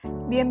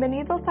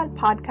Bienvenidos al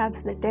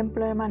podcast de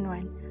Templo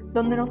Emanuel,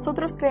 donde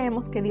nosotros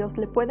creemos que Dios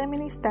le puede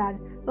ministrar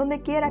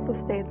donde quiera que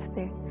usted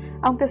esté,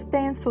 aunque esté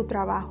en su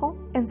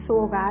trabajo, en su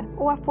hogar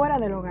o afuera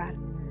del hogar.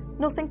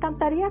 Nos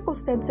encantaría que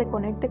usted se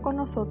conecte con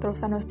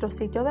nosotros a nuestro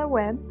sitio de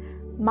web,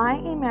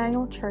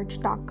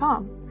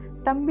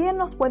 myemmanuelchurch.com. También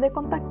nos puede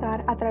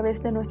contactar a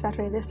través de nuestras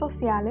redes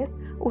sociales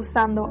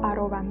usando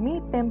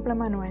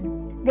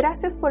 @mitemploemanuel.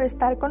 Gracias por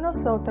estar con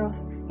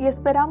nosotros y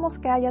esperamos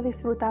que haya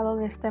disfrutado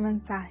de este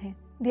mensaje.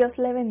 Dios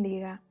le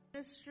bendiga.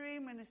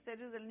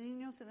 Ministerio de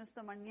Niños en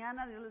esta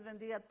mañana. Dios les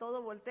bendiga a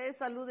todos. Voltee y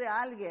salude a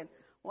alguien.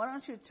 Why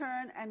don't you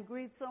turn and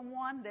greet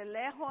someone de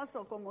lejos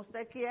o como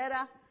usted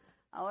quiera.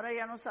 Ahora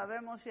ya no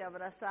sabemos si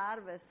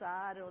abrazar,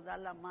 besar o dar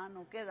la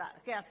mano, qué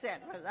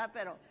hacer, ¿verdad?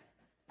 Pero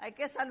hay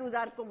que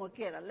saludar como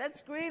quiera.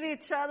 Let's greet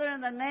each other in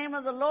the name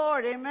of the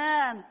Lord.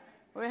 Amen.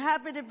 We're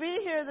happy to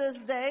be here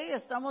this day.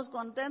 Estamos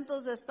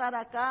contentos de estar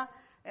acá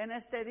en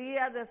este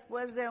día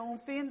después de un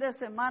fin de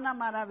semana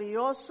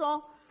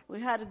maravilloso. We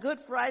had a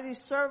Good Friday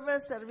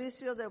service,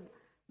 servicio de,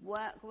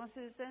 ¿cómo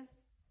se dice?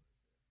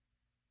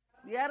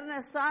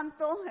 Viernes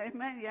Santo,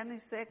 amen, ya ni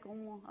sé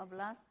cómo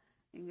hablar,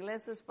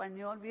 inglés o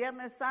español.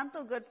 Viernes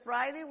Santo, Good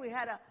Friday, we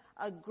had a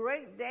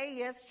great day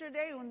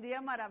yesterday, un día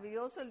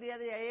maravilloso el día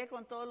de ayer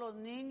con todos los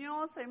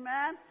niños,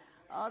 amen.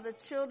 All the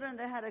children,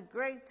 they had a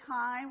great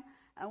time,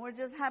 and we're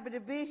just happy to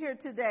be here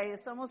today.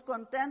 Estamos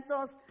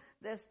contentos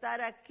de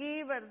estar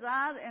aquí,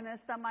 ¿verdad? En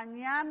esta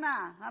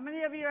mañana. How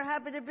many of you are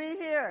happy to be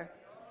here?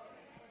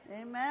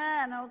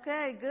 Amen.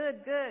 Okay,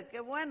 good. Qué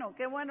bueno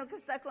que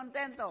está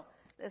contento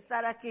de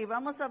estar aquí.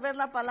 Vamos a ver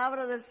la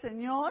palabra del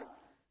Señor.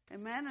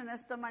 Amen. En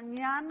esta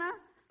mañana,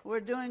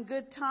 we're doing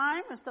good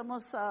time.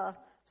 Estamos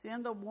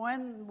haciendo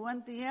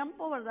buen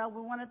tiempo, ¿verdad? We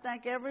want to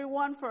thank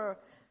everyone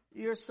for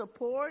your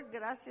support.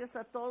 Gracias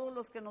a todos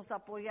los que nos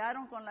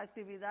apoyaron con la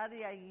actividad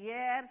de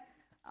ayer.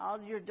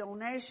 All your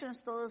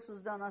donations, todas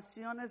sus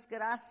donaciones.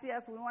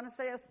 Gracias. We want to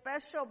say a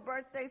special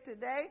birthday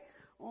today.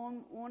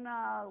 Un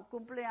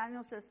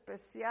cumpleaños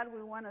especial.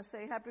 We want to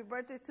say happy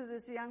birthday to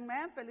this young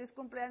man. Feliz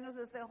cumpleaños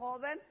a este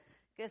joven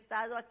que ha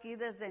estado aquí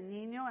desde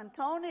niño. And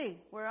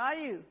Tony, where are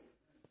you?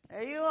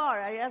 There you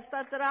are. Allá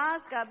está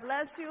atrás. God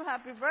bless you.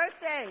 Happy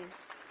birthday.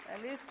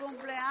 Feliz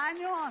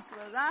cumpleaños,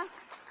 ¿verdad?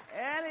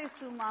 Él y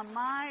su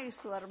mamá y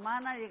su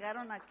hermana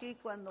llegaron aquí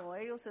cuando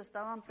ellos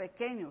estaban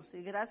pequeños.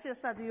 Y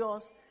gracias a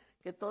Dios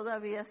que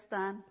todavía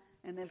están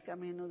en el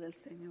camino del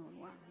Señor.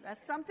 Wow.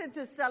 That's something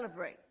to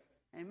celebrate.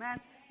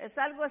 Amen. Es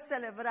algo a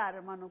celebrar,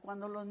 hermano.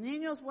 Cuando los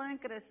niños pueden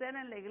crecer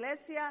en la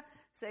iglesia,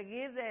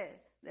 seguir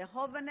de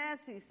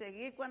jóvenes y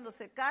seguir cuando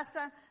se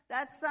casan,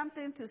 that's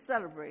something to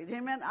celebrate.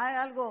 Amen. Hay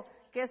algo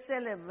que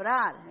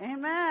celebrar.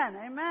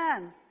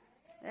 Amen.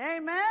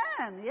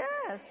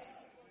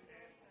 Yes.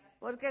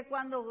 Porque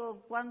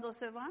cuando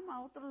se van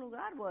a otro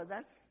lugar, well,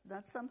 that's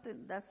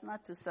something that's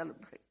not to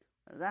celebrate,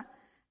 ¿verdad?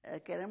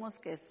 Queremos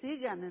que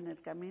sigan en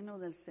el camino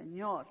del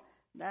Señor.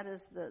 That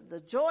is the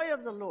joy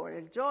of the Lord.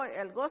 El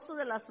gozo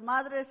de las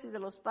madres y de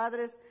los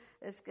padres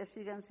es que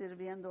sigan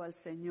sirviendo al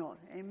Señor.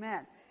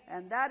 Amen.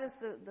 And that is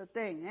the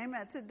thing.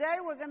 Amen.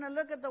 Today we're going to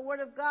look at the Word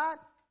of God.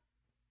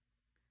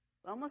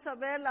 Vamos a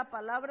ver la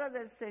palabra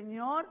del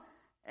Señor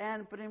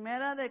en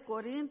Primera de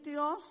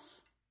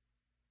Corintios.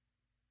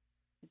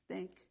 I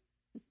think.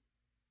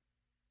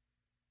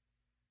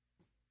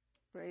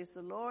 Praise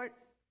the Lord.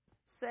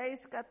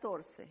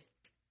 6:14.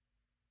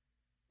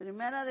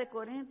 Primera de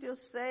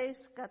Corintios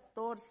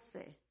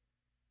 6:14.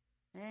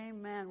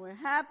 Amen. We're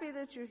happy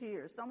that you're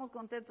here. Estamos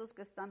contentos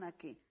que están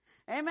aquí.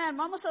 Amen.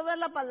 Vamos a ver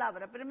la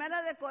palabra.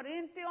 Primera de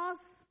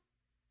Corintios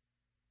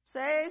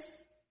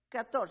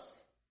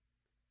 6:14.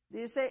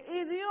 Dice,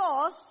 y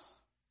Dios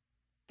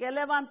que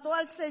levantó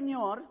al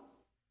Señor,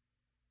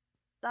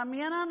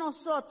 también a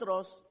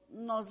nosotros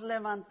nos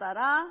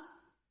levantará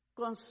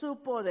con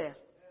su poder.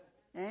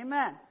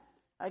 Amen.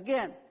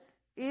 Again.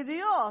 Y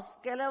Dios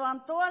que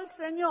levantó al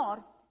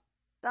Señor,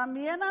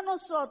 también a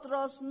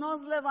nosotros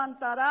nos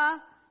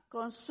levantará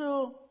con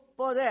su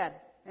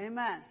poder.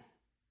 Amen.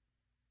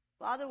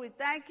 Father, we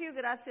thank you.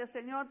 Gracias,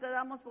 Señor. Te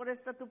damos por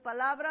esta tu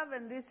palabra.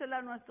 Bendícela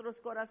a nuestros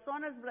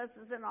corazones. Bless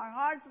us in our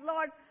hearts,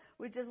 Lord.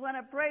 We just want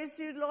to praise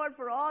you, Lord,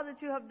 for all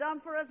that you have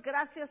done for us.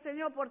 Gracias,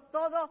 Señor, por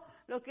todo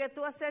lo que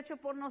tú has hecho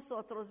por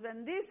nosotros.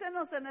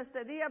 Bendícenos en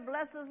este día.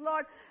 Bless us,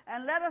 Lord,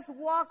 and let us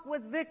walk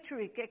with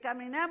victory. Que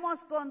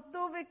caminemos con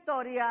tu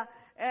victoria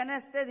en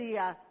este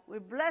día. We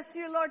bless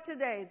you, Lord,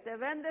 today. Te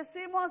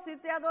bendecimos y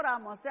te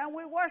adoramos. And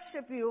we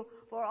worship you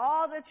for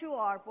all that you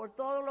are, por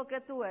todo lo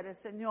que tú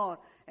eres, Señor.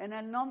 En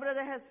el nombre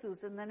de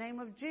Jesús, in the name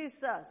of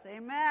Jesus.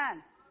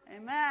 Amen.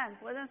 Amen.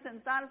 Pueden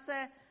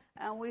sentarse.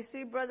 And we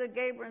see Brother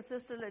Gabriel and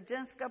Sister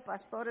Lejenska,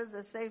 pastores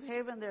de Safe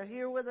Haven. They're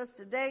here with us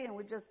today. And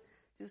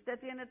si usted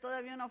tiene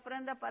todavía una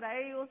ofrenda para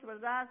ellos,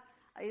 ¿verdad?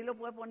 Ahí lo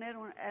puede poner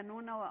en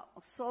una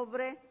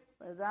sobre,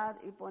 ¿verdad?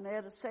 Y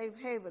poner Safe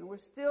Haven. We're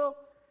still,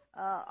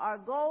 our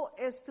goal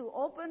is to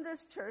open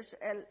this church.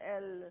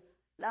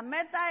 La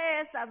meta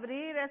es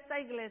abrir esta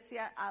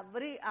iglesia,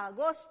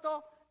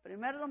 agosto,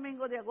 primer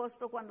domingo de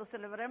agosto, cuando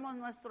celebremos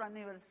nuestro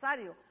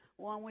aniversario.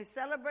 when we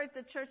celebrate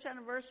the church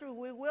anniversary,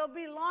 we will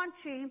be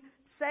launching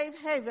Safe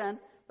Haven,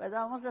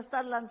 ¿verdad? Vamos a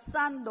estar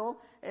lanzando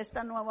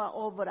esta nueva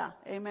obra.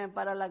 Amen.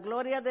 Para la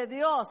gloria de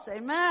Dios.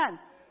 Amen.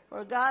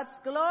 For God's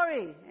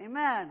glory.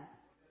 Amen.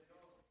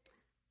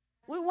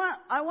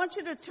 I want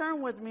you to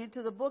turn with me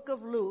to the book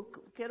of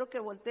Luke. Quiero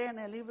que volteen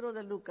el libro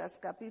de Lucas,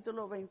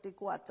 capítulo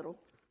 24,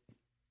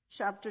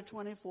 chapter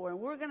 24. And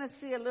we're going to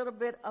see a little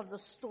bit of the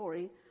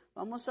story.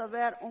 Vamos a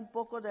ver un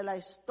poco de la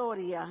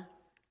historia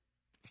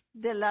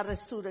de la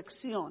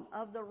resurrección,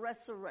 of the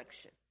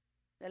resurrection,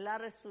 de la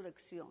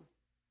resurrección.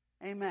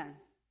 Amen.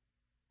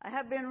 I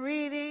have been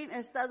reading, he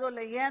estado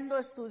leyendo,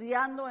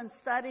 estudiando, and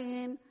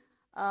studying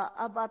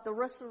about the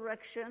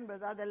resurrection,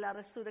 ¿verdad? De la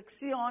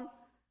resurrección,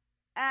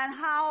 and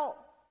how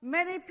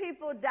many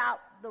people doubt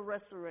the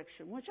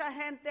resurrection. Mucha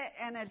gente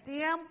en el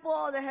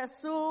tiempo de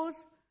Jesús,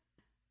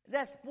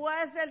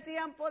 después del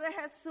tiempo de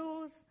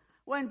Jesús,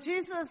 when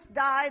Jesus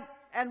died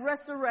and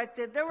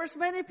resurrected, there was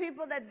many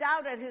people that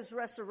doubted his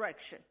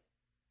resurrection.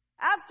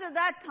 After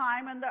that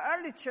time, in the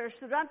early church,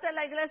 durante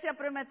la iglesia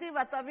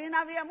primitiva, todavía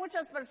había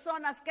muchas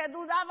personas que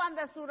dudaban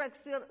de su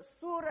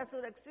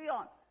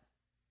resurrección.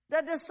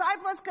 The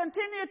disciples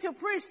continued to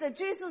preach that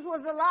Jesus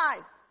was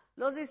alive.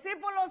 Los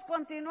discípulos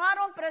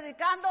continuaron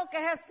predicando que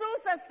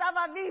Jesús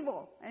estaba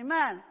vivo.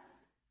 Amen.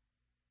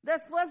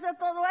 Después de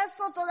todo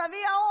esto,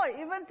 todavía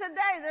hoy, even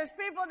today, there's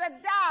people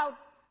that doubt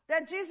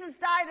that Jesus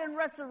died and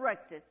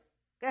resurrected.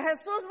 Que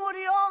Jesús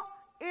murió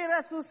y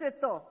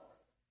resucitó.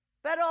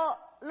 Pero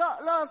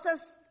los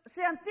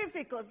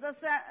científicos, the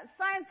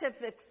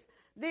scientists,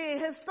 the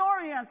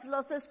historians,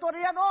 los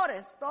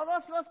historiadores,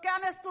 todos los que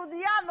han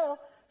estudiado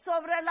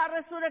sobre la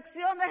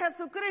resurrección de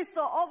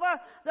Jesucristo, over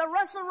the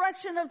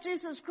resurrection of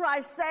Jesus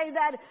Christ, say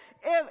that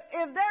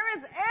if there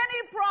is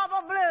any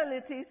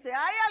probability, si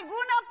hay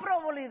alguna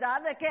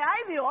probabilidad de que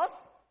hay Dios,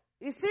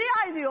 y si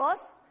hay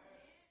Dios,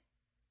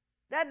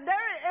 that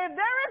if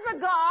there is a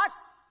God,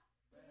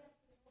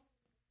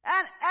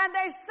 and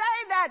they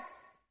say that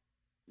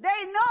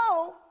they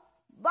know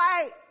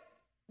by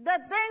the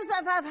things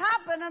that have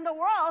happened in the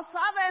world,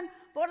 saben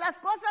por las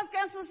cosas que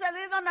han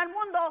sucedido en el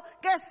mundo,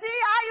 que sí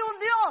hay un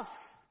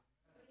Dios.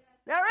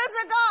 There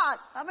is a God.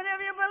 How many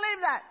of you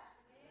believe that?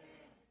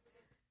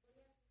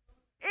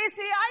 Y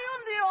si hay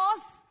un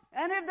Dios,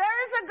 and if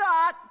there is a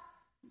God,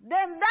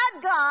 then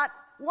that God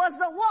was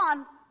the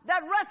one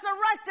that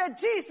resurrected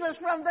Jesus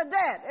from the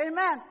dead.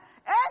 Amen.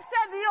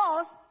 Ese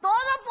Dios,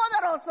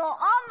 todopoderoso,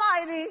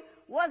 almighty,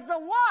 was the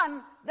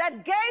one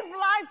that gave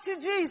life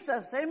to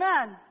Jesus.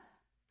 Amen.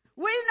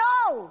 We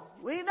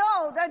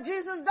know that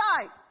Jesus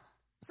died.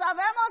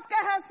 Sabemos que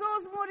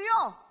Jesús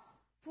murió.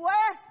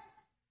 Fue,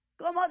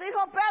 como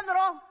dijo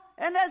Pedro,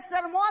 en el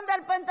sermón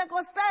del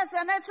Pentecostés,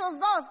 en Hechos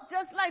 2,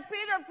 just like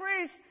Peter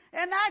preached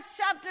in Acts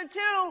chapter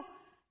 2,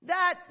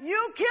 that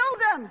you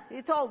killed him,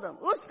 he told them.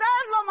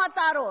 Ustedes lo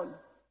mataron.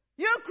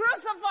 You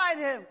crucified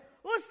him.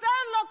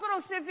 Ustedes lo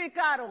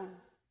crucificaron.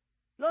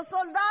 Los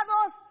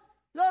soldados,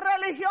 los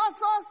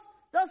religiosos,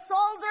 the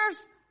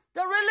soldiers,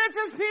 the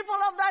religious people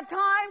of that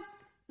time,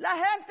 la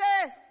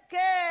gente que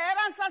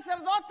eran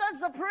sacerdotes,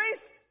 the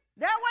priests,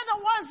 they were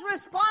the ones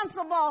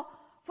responsible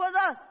for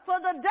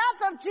the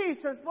death of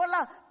Jesus, por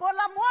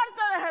la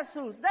muerte de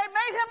Jesús. They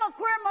made him a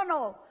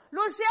criminal.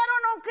 Lo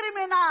hicieron un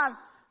criminal.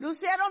 Lo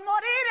hicieron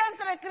morir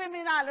entre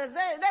criminales.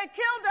 They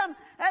killed him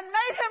and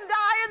made him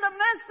die in the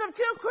midst of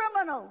two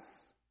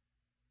criminals.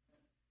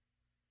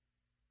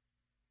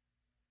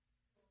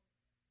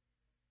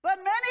 But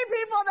many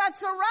people that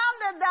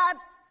surrounded that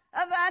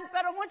event,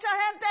 pero mucha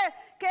gente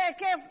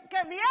que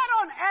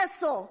vieron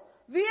eso,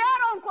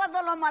 vieron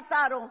cuando lo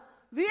mataron,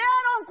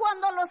 vieron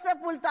cuando lo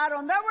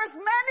sepultaron. There was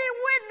many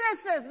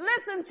witnesses,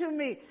 listen to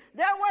me,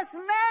 there was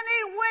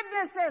many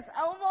witnesses,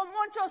 hubo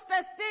muchos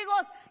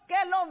testigos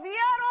que lo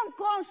vieron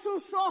con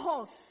sus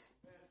ojos.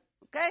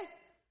 Okay?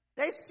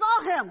 They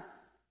saw him.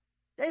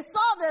 They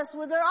saw this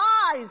with their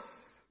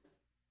eyes.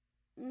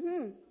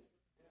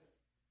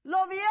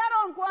 Lo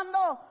vieron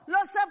cuando lo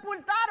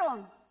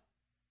sepultaron.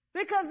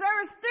 Because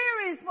there's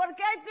theories,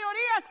 porque hay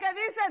teorías que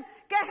dicen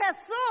que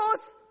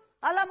Jesús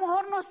a lo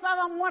mejor no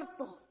estaba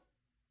muerto.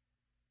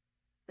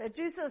 That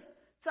Jesus,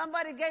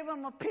 somebody gave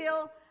him a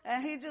pill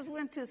and he just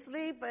went to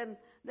sleep, and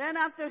then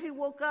after he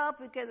woke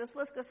up, y que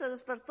después que se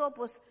despertó,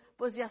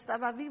 pues ya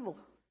estaba vivo.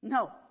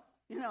 No,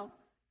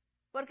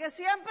 porque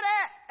siempre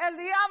el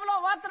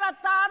diablo va a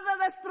tratar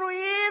de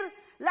destruir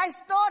la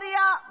historia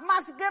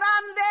más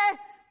grande,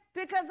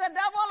 because the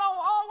devil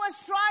will always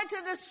try to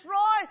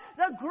destroy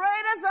the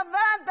greatest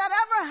event that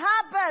ever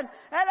happened.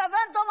 El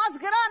evento más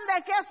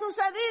grande que ha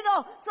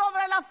sucedido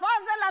sobre la faz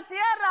de la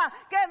tierra,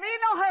 que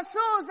vino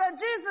Jesús, that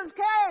Jesus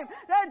came,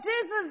 that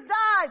Jesus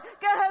died,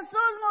 que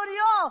Jesús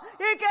murió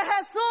y que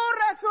Jesús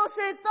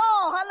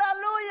resucitó.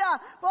 Aleluya.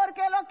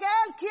 Porque lo que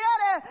Él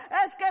quiere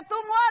es que tú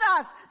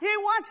mueras. He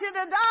wants you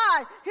to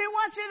die. He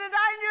wants you to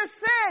die in your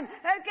sin.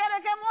 Él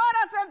quiere que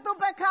mueras en tu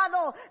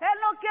pecado. Él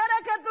no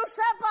quiere que tú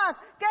sepas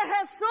que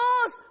Jesús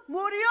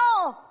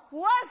murió,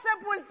 fue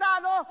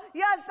sepultado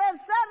y al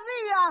tercer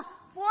día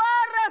fue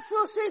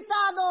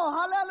resucitado.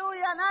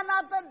 Hallelujah. And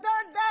on the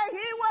third day,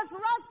 he was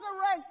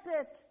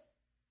resurrected.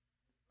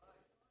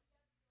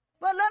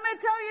 But let me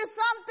tell you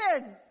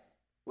something.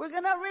 We're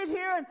going to read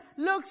here in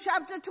Luke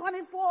chapter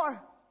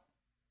 24.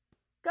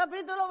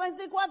 Capítulo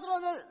 24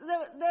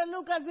 de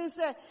Lucas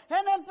dice,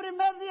 en el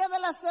primer día de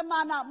la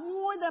semana,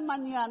 muy de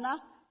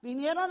mañana,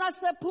 vinieron al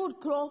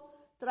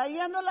sepulcro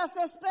trayendo las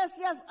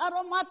especias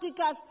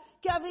aromáticas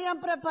que habían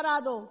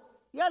preparado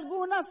y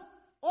algunas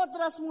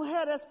otras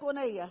mujeres con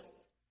ellas.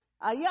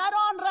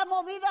 Hallaron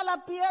removida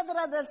la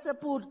piedra del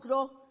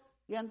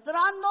sepulcro y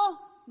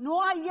entrando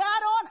no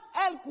hallaron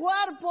el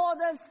cuerpo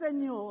del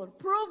Señor.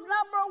 Proof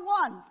number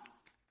one,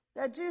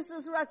 that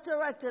Jesus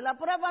resurrected. La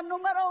prueba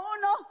número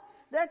uno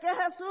de que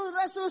Jesús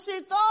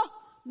resucitó,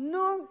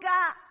 nunca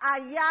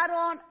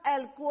hallaron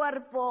el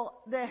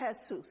cuerpo de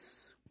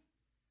Jesús.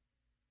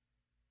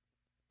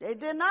 They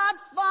did not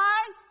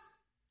find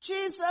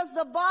Jesus,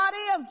 the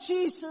body of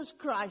Jesus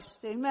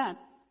Christ. Amen.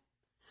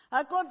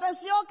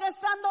 Aconteció que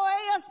estando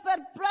ellas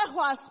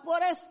perplejas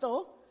por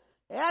esto,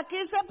 he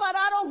aquí se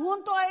pararon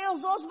junto a ellos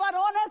dos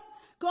varones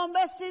con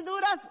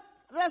vestiduras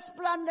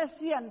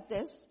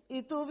resplandecientes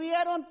y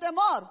tuvieron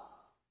temor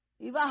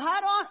y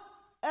bajaron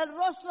el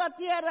rostro a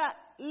tierra.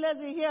 Les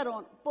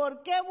dijeron,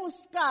 ¿por qué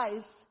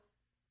buscáis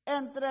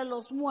entre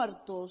los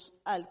muertos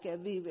al que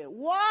vive?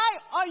 Why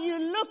are you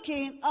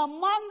looking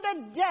among the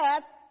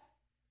dead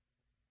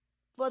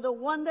for the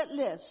one that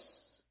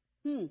lives?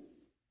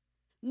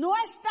 No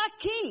está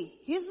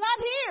aquí. He's not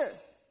here.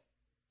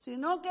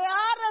 Sino que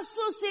ha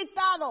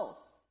resucitado.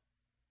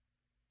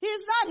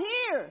 He's not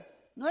here.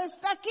 No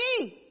está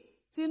aquí.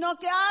 Sino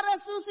que ha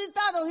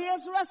resucitado. He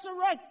is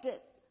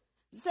resurrected.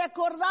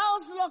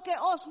 Recordaos lo que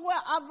os fue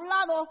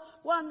hablado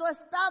cuando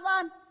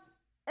estaban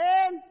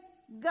en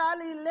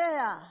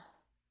Galilea.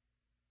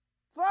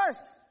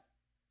 First,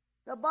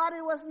 the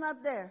body was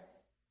not there.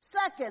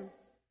 Second,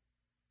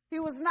 he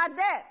was not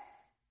dead.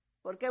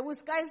 Porque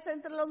buscáis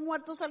entre los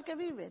muertos al que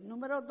vive.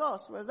 Número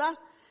 2, ¿verdad?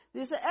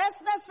 Dice,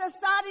 es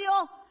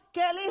necesario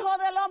que el Hijo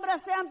del Hombre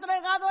sea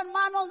entregado en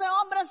manos de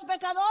hombres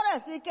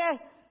pecadores y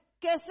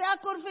que sea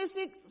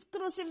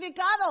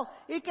crucificado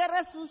y que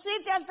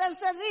resucite al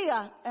tercer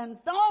día.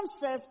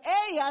 Entonces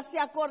ellas se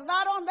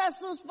acordaron de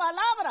sus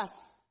palabras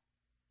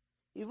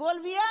y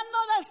volviendo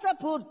del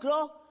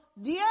sepulcro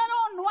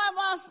dieron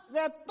nuevas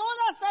de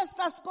todas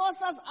estas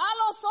cosas a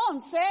los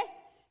 11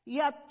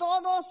 y a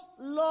todos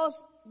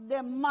los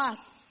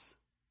demás.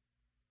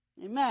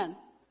 Amen.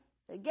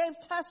 They gave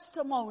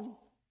testimony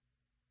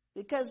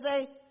because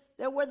they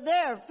were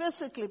there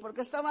physically,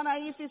 porque estaban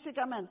ahí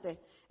físicamente.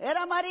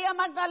 Era María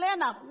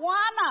Magdalena,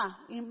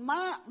 Juana y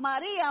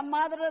María,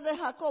 madre de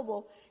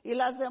Jacobo, y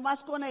las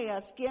demás con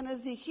ellas,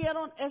 quienes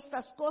dijeron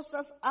estas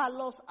cosas a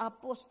los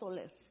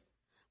apóstoles.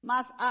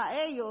 Mas a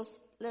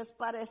ellos les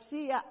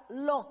parecía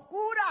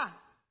locura.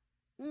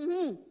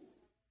 And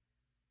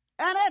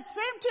it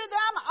seemed to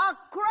them a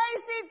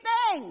crazy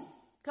thing.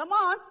 Come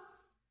on.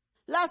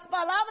 Las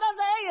palabras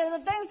de ellos,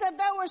 the things that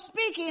they were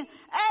speaking,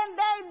 and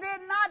they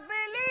did not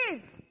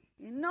believe.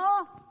 Y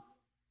no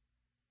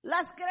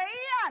las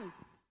creían.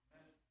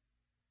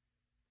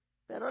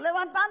 Pero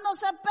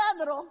levantándose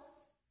Pedro,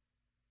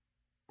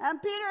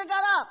 and Peter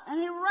got up,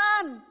 and he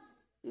ran,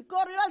 y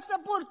corrió al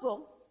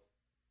sepulcro.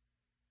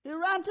 He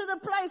ran to the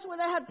place where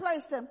they had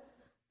placed him.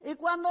 Y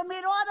cuando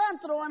miró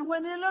adentro, and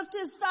when he looked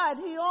inside,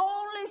 he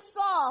only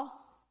saw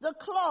the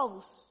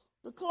cloths.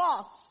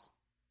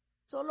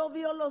 Solo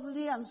vio los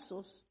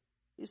lienzos.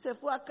 Y se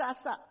fue a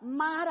casa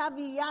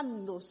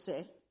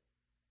maravillándose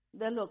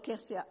de lo que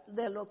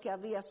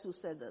había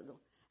sucedido.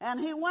 And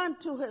he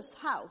went to his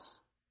house,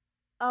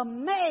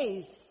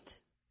 amazed,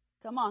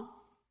 come on,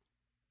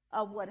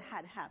 of what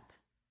had happened.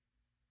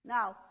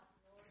 Now,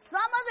 some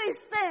of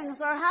these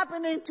things are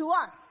happening to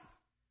us.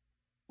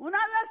 Una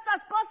de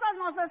estas cosas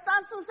nos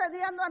están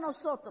sucediendo a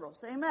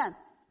nosotros. Amen.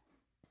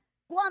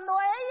 Cuando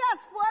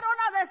ellas fueron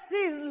a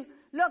decir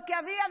lo que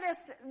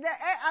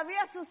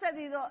había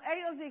sucedido,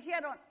 ellos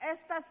dijeron,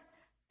 estas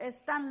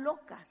están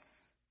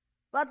locas.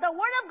 But the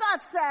word of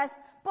God says,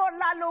 por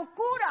la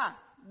locura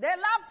de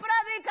la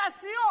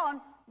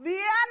predicación,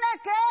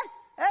 viene que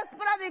es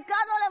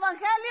predicado el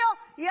evangelio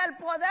y el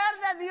poder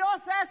de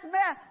Dios es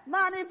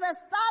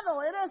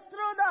manifestado. It is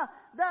through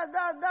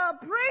the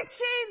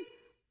preaching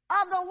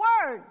of the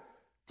word.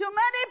 To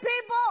many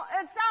people,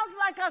 it sounds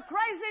like a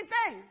crazy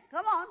thing.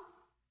 Come on.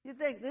 You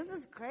think, this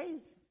is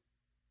crazy.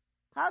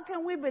 How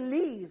can we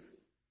believe?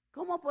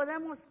 ¿Cómo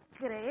podemos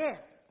creer?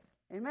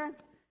 Amen.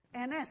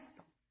 En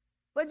esto.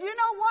 But you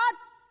know what?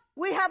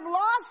 We have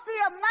lost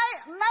the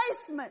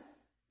amazement.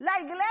 La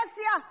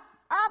iglesia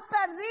ha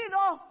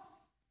perdido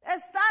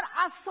estar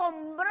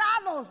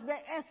asombrados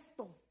de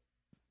esto.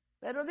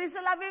 Pero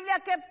dice la Biblia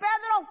que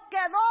Pedro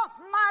quedó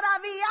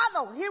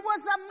maravillado. He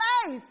was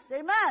amazed.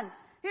 Amen.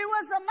 He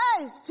was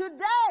amazed.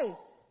 Today,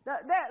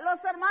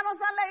 los hermanos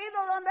han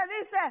leído donde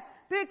dice,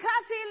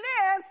 because he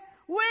lives,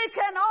 we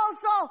can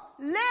also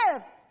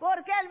live.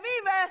 Porque él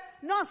vive,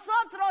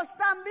 nosotros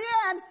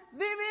también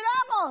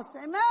viviremos.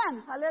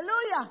 Amen.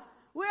 Hallelujah.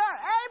 We are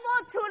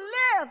able to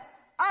live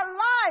a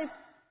life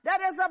that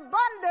is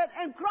abundant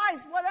in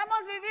Christ.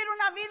 Podemos vivir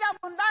una vida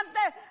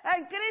abundante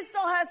en Cristo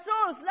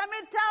Jesús. Let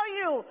me tell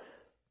you,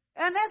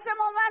 en ese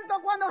momento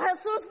cuando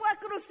Jesús fue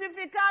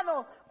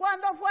crucificado,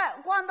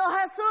 cuando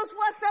Jesús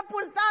fue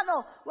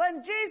sepultado,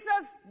 when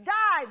Jesus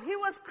died, he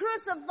was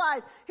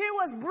crucified, he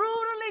was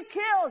brutally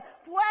killed,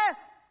 fue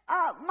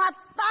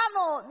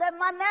matado de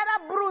manera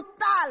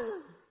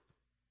brutal.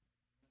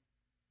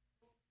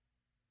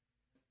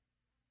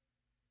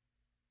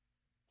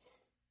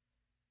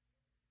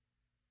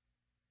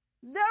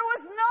 There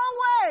was no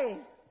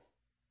way.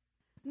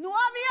 No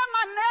había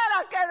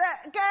manera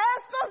que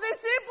estos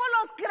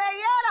discípulos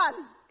creyeran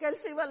que él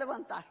se iba a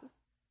levantar.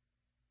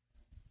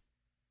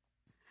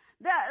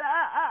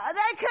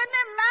 They couldn't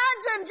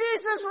imagine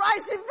Jesus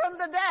rising from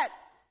the dead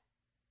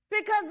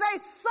because they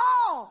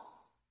saw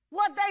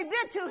what they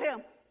did to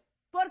him.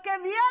 Porque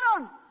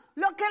vieron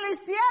lo que le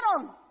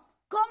hicieron,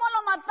 cómo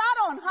lo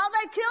mataron, how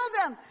they killed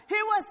him.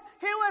 He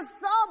was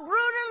so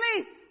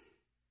brutally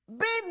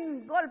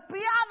beaten,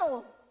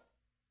 golpeado,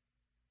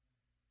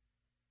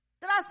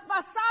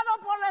 traspasado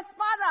por la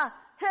espada.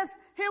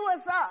 He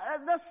was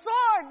the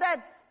sword that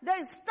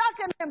they stuck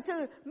in him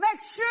to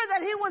make sure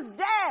that he was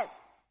dead.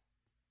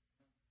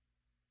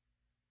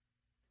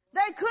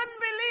 They couldn't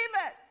believe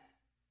it.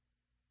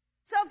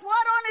 Se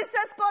fueron y se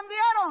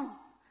escondieron.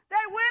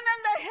 They went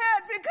and they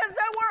hid because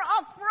they were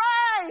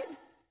afraid.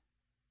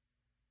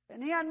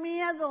 Tenían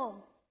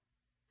miedo.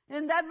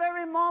 In that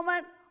very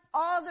moment,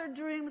 all their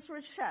dreams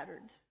were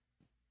shattered.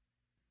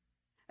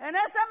 En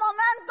ese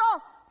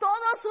momento,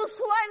 todos sus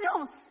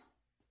sueños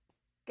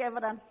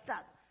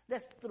quebrantados,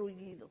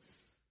 destruidos.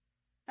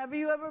 Have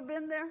you ever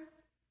been there?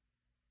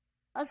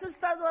 ¿Has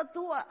estado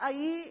tú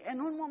ahí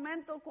en un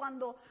momento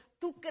cuando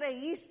tú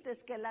creíste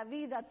que la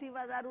vida te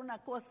iba a dar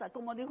una cosa,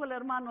 como dijo el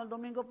hermano el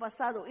domingo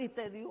pasado, y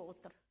te dio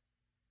otra?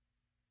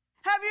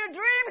 Have your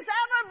dreams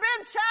ever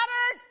been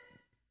shattered?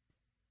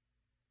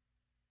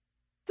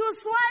 Tus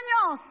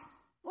sueños,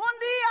 un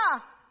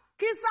día,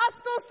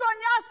 quizás tú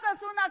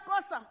soñaste una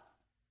cosa,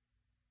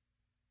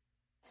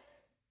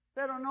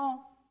 pero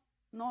no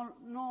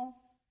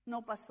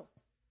pasó.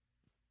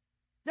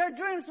 Their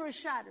dreams were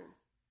shattered.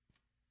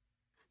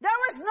 There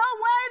was no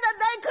way that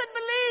they could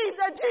believe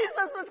that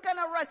Jesus was going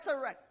to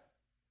resurrect.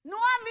 No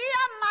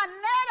había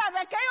manera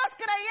de que ellos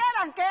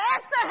creyeran que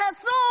ese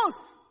Jesús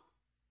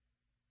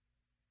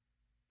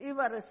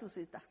iba a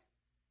resucitar.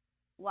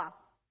 Wow.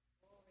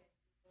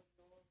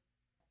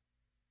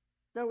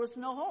 There was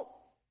no hope.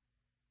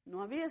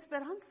 No había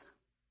esperanza.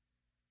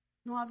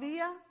 No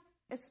había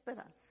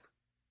esperanza.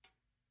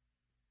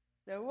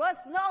 There was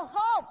no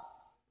hope.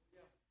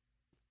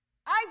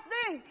 I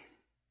think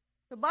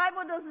the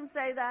Bible doesn't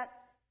say that.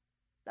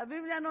 La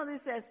Biblia no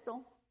dice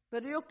esto,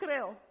 pero yo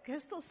creo que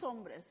estos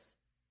hombres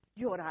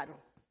lloraron.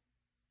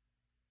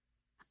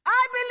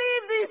 I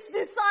believe these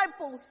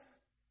disciples,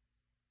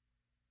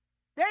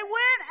 they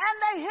went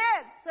and they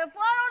hid. Se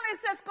fueron y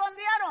se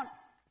escondieron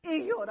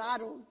y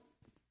lloraron.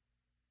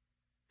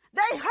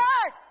 They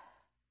hurt.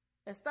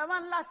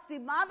 Estaban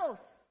lastimados.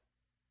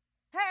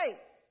 Hey,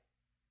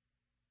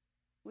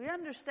 we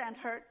understand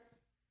hurt.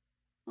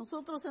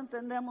 Nosotros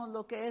entendemos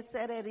lo que es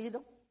ser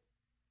herido.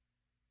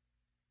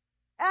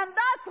 And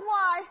that's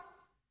why,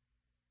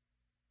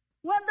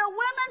 when the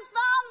women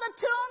found the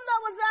tomb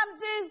that was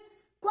empty,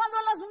 cuando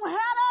las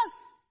mujeres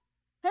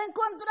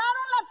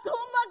encontraron la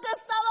tumba que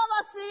estaba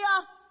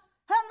vacía,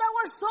 and they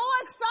were so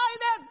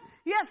excited,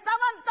 y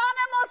estaban tan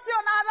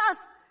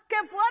emocionadas, que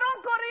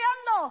fueron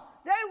corriendo,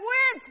 they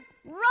went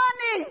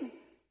running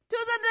to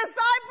the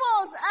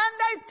disciples, and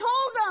they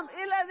told them,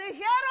 y le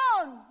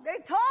dijeron, they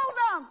told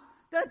them,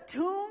 the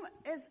tomb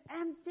is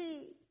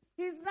empty.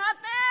 He's not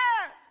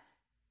there.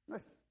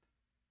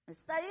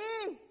 Está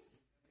ahí.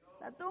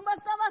 La tumba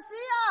está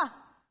vacía.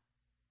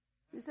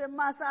 Dice,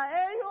 mas a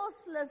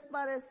ellos les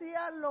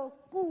parecía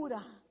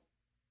locura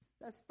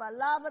las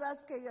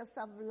palabras que ellas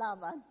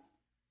hablaban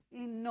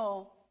y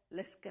no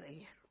les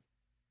creyeron.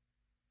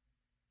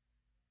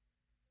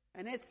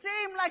 And it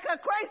seemed like a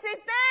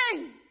crazy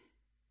thing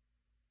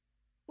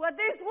what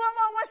this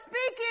woman was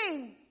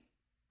speaking.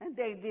 And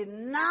they did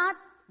not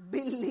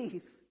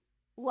believe.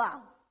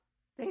 Wow.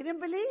 They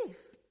didn't believe.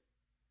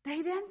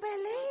 They didn't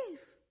believe.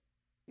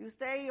 Y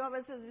usted y yo a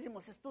veces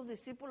decimos, estos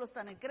discípulos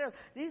tan incrédulos.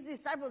 These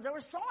disciples, they were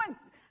so,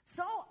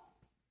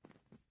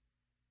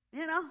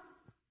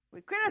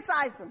 we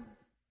criticize them.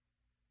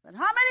 But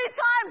how many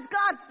times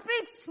God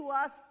speaks to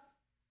us?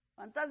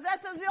 ¿Cuántas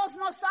veces Dios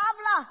nos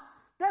habla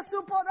de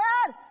su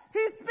poder?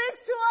 He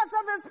speaks to us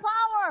of His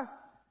power.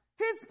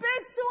 He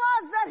speaks to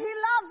us that He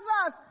loves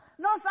us.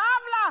 Nos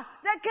habla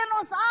de que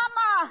nos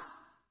ama.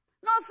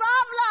 Nos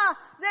habla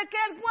de que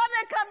Él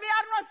puede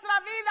cambiar nuestra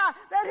vida,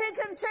 that He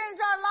can change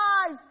our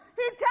lives.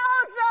 He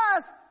tells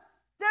us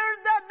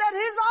that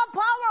He's all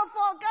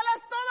powerful, que Él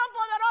es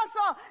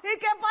todopoderoso, y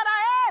que para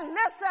Él,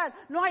 listen,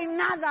 no hay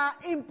nada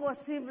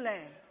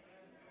imposible.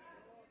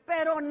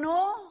 Pero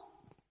no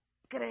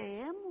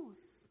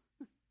creemos.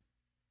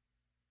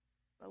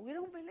 But we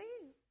don't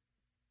believe.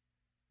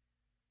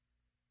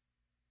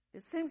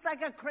 It seems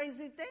like a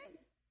crazy thing.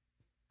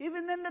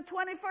 Even in the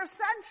 21st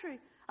century.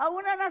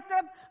 Aún en este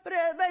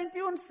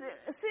 21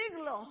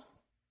 siglo.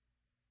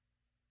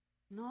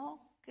 No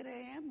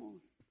creemos.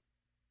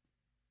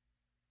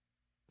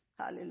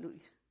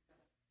 Aleluya.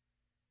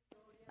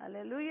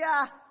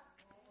 Aleluya.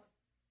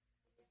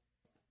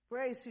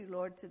 Praise you,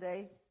 Lord,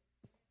 today.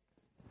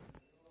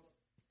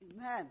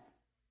 Amen.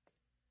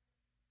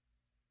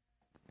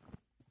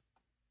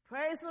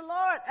 Praise the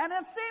Lord. And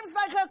it seems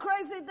like a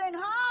crazy thing.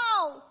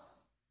 How?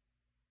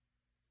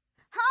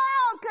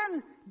 How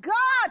can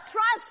God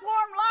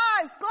transform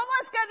lives? ¿Cómo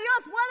es que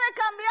Dios puede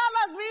cambiar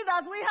las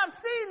vidas? We have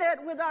seen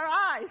it with our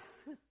eyes.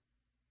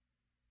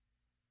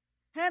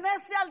 En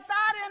este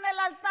altar y en el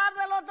altar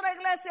de la otra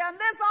iglesia, and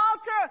this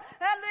altar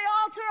and the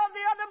altar of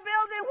the other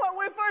building where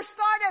we first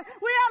started,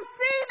 we have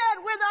seen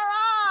it with our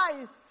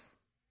eyes.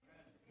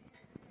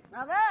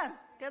 A ver,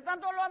 ¿qué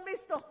tanto lo han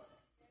visto?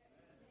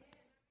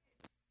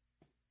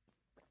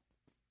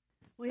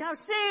 We have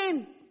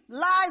seen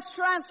lives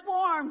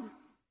transformed.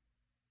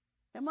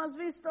 Hemos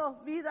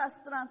visto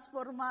vidas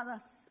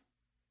transformadas.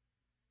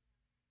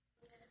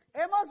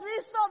 Hemos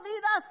visto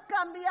vidas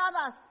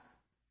cambiadas.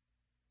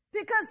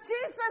 Because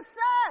Jesus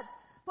said,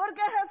 porque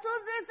Jesús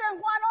dice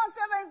en Juan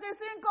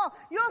 11:25,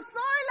 yo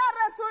soy la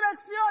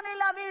resurrección y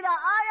la vida.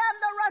 I am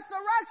the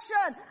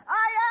resurrection.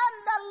 I am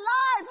the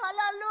life.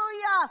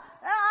 Hallelujah.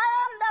 I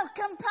am the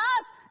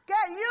compass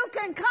that you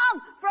can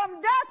come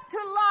from death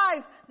to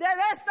life. De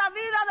esta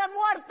vida de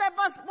muerte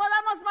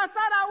podemos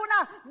pasar a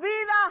una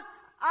vida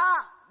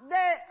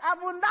de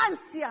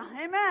abundancia.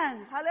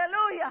 Amen.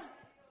 Hallelujah.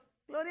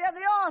 Gloria a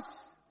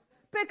Dios.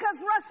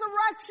 Because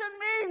resurrection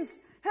means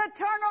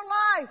eternal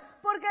life,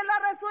 porque la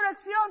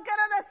resurrección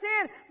quiere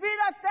decir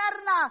vida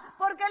eterna,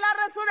 porque la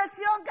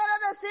resurrección quiere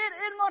decir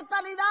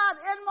inmortalidad,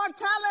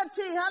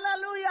 immortality,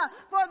 hallelujah.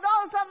 For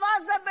those of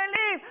us that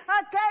believe,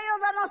 aquellos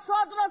de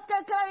nosotros que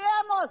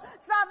creemos,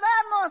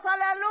 sabemos,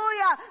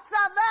 aleluya,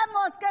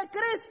 sabemos que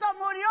Cristo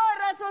murió y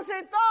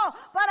resucitó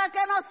para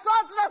que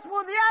nosotros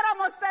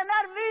pudiéramos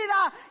tener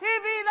vida y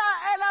vida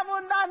en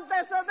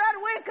abundante, so that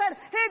we could,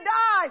 he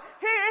died,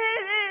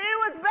 he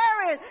was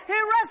buried, he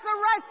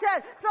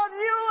resurrected, so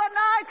you and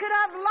I could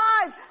have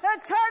life,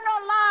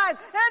 eternal life,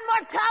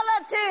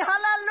 immortality,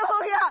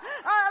 hallelujah,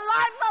 a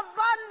life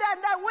abundant,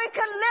 that we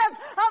can live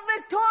a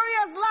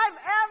victorious life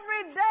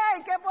every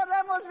day, que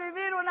podemos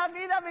vivir una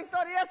vida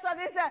victoriosa,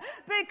 dice,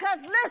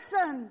 because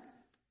listen,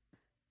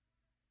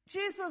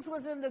 Jesus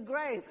was in the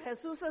grave,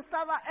 Jesús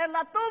estaba en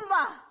la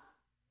tumba,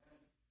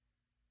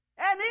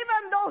 and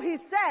even though he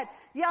said,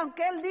 y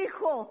aunque él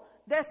dijo,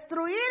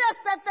 destruir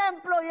este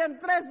templo y en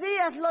 3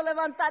 días lo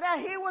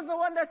levantaré. He was the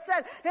one that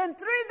said, in 3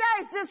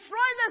 days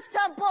destroy this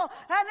temple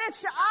and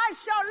I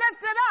shall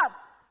lift it up.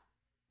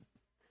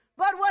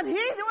 But when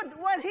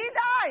he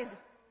died,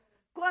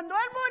 cuando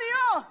él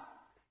murió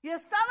y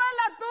estaba en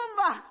la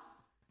tumba,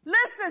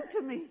 listen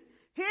to me.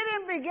 He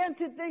didn't begin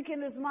to think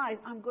in his mind,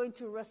 I'm going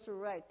to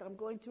resurrect.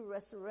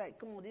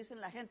 Como dicen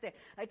la gente,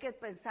 hay que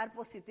pensar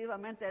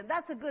positivamente. And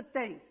that's a good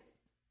thing.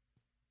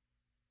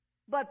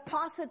 But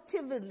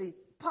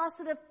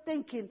positive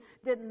thinking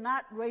did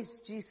not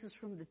raise Jesus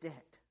from the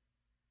dead.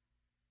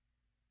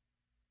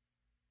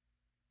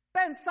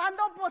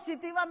 Pensando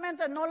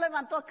positivamente no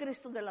levantó a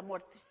Cristo de la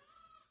muerte.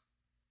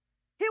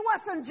 He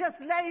wasn't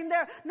just laying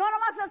there. No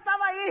nomás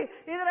estaba ahí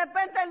y de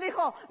repente él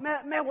dijo,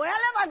 me voy a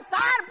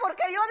levantar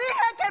porque yo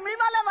dije que me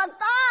iba a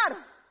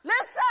levantar.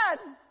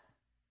 Listen.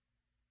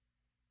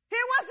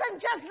 He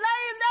wasn't just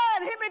laying there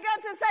and he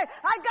began to say,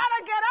 I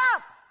gotta get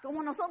up.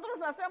 Como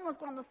nosotros hacemos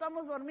cuando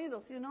estamos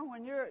dormidos, you know,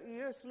 when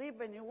you're asleep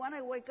and you want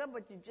to wake up,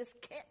 but you just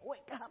can't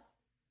wake up.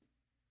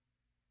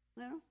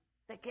 You know?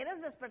 Te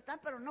quieres despertar,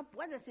 pero no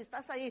puedes si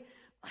estás ahí.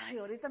 Ay,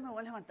 ahorita me voy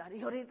a levantar, y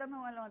ahorita me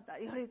voy a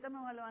levantar, y ahorita me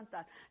voy a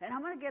levantar. And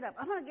I'm going to get up.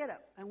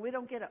 And we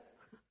don't get up.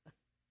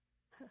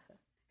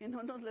 Y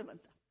no nos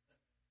levantamos.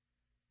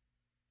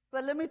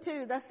 But let me tell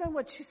you, that's not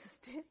what Jesus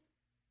did.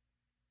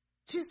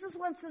 Jesus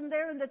wasn't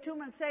there in the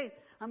tomb and saying,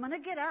 I'm going to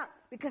get up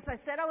because I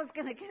said I was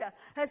going to get up.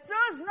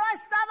 Jesús no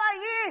estaba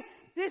allí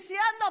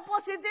diciendo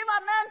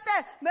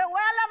positivamente, me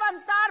voy a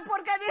levantar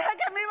porque dije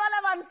que me iba a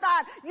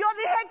levantar. Yo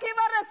dije que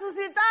iba a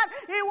resucitar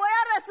y voy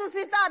a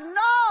resucitar. No.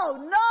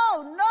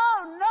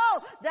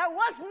 There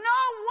was no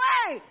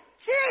way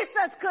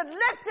Jesus could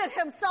lift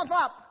himself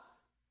up.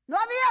 No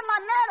había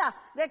manera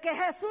de que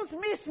Jesús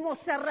mismo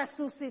se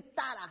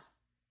resucitara.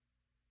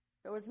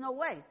 There was no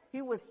way.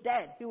 He was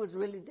dead. He was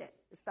really dead.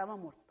 Estaba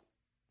muerto.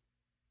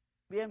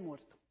 Bien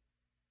muerto.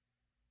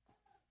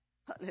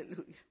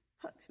 Hallelujah.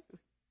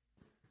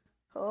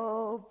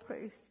 Oh,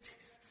 praise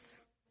Jesus.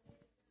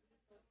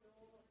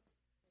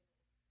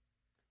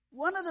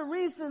 One of the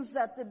reasons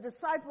that the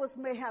disciples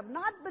may have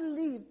not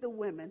believed the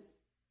women,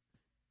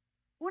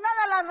 una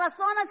de las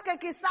razones que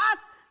quizás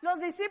los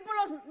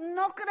discípulos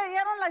no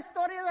creyeron la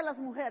historia de las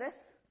mujeres,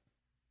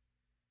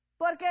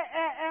 porque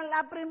en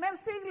la primer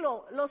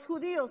siglo, los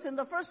judíos, in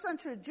the first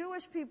century,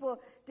 Jewish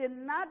people did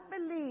not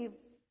believe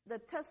the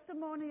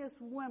testimonious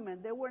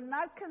women. They were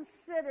not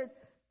considered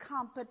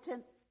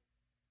competent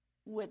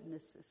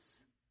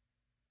witnesses.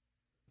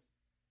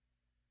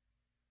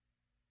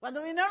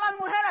 Cuando vinieron las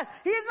mujeres,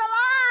 he's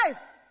alive.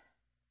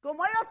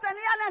 Como ellos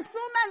tenían en su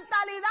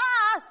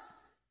mentalidad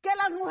que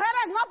las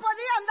mujeres no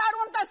podían dar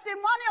un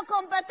testimonio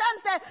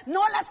competente,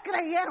 no les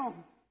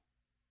creyeron.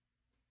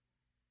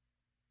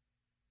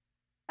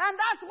 And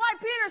that's why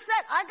Peter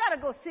said, I gotta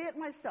go see it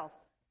myself.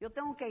 Yo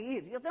tengo que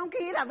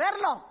ir a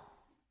verlo.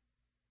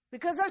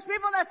 Because there's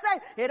people that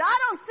say, if I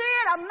don't see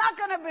it, I'm not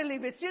going to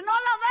believe it. Si no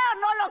lo veo,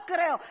 no lo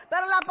creo.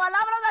 Pero la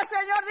palabra del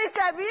Señor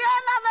dice,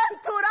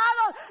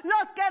 bienaventurados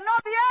los que no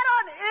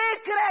vieron y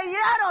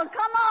creyeron.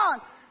 Come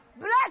on.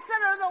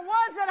 Blessed are the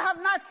ones that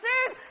have not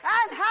seen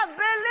and have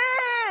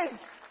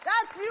believed.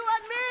 That's you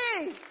and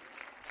me.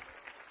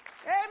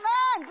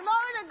 Amen.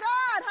 Glory to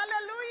God.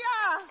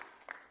 Hallelujah.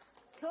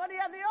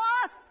 Gloria a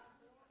Dios.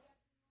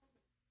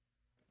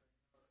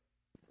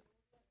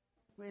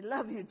 We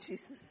love you,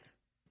 Jesus.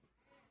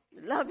 We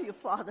love you,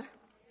 Father.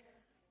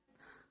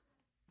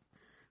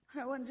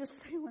 I want to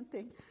just say one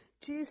thing.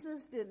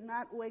 Jesus did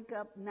not wake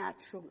up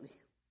naturally.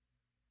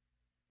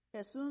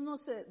 Jesús no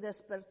se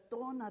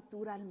despertó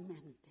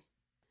naturalmente.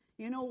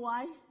 You know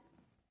why?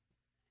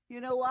 You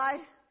know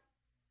why?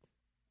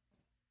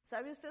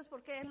 ¿Sabe ustedes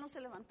por qué él no se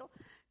levantó?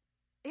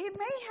 He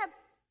may have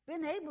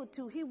been able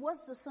to. He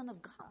was the Son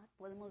of God.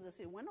 Podemos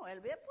decir, bueno,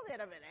 él bien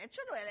pudiera haber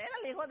hecho, él era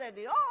el Hijo de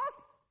Dios.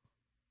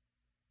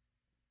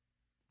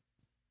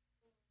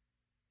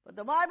 But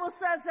the Bible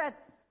says that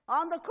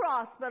on the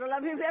cross, pero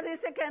la Biblia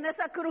dice que en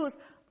esa cruz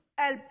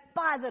el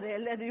Padre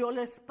le dio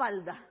la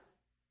espalda.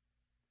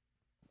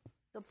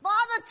 The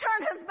Father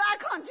turned his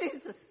back on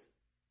Jesus.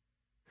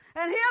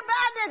 And he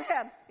abandoned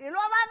him. Y lo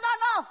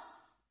abandonó.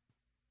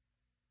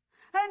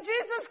 And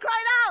Jesus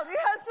cried out. Y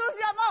Jesús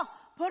llamó,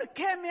 ¿por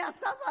qué me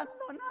has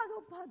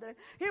abandonado, Padre?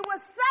 He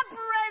was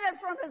separated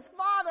from his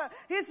Father.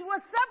 He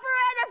was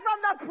separated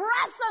from the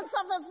presence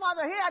of his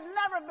Father. He had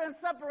never been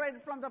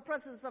separated from the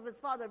presence of his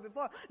Father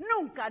before.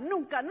 Nunca,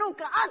 nunca,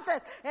 nunca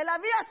antes. Él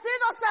había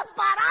sido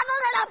separado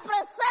de la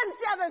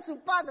presencia de su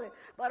Padre.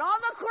 But on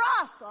the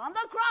cross,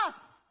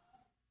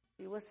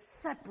 he was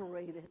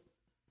separated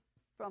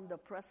from the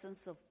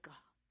presence of God.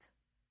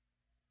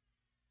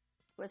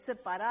 Fue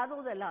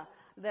separado de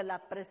la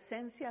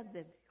presencia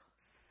de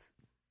Dios.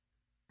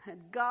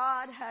 And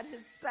God had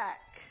his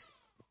back.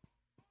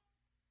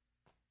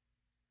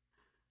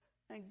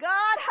 And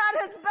God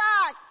had his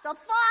back. The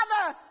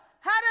Father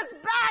had his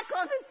back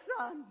on his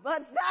Son.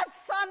 But that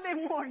Sunday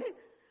morning,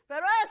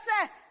 pero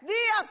ese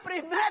día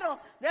primero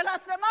de la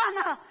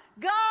semana,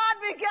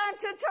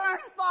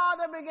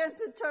 Father began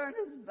to turn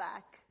his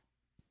back.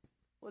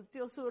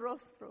 Volteó su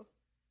rostro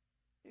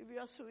y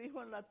vio a su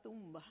hijo en la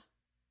tumba.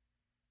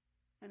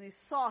 And he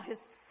saw his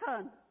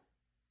son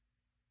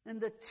in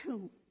the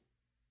tomb.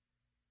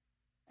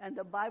 And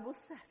the Bible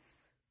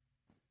says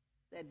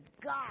that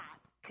God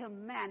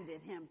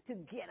commanded him to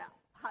get up.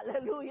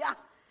 Hallelujah.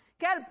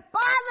 Que el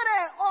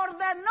Padre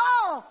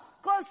ordenó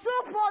con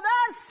su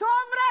poder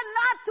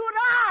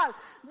sobrenatural.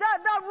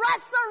 The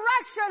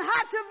resurrection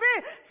had to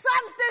be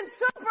something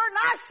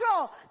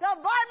supernatural. The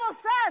Bible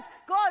says,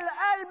 con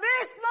el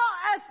mismo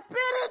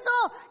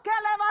Espíritu que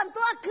levantó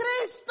a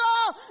Cristo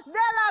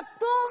de la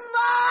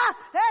tumba,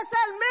 es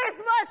el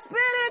mismo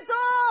Espíritu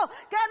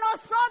que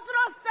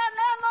nosotros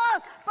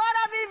tenemos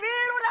para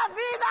vivir una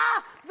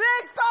vida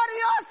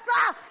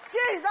victoriosa.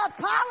 Jesus, the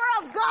power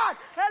of God,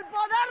 el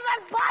poder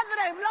del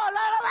Padre, lo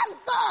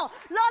levantó,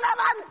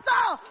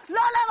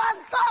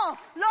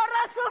 lo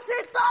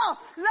resucitó,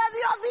 le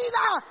dio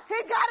vida.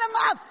 He got him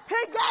up,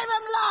 he gave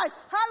him life.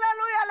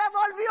 Aleluya, le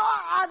volvió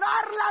a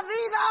dar la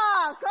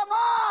vida. Come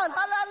on,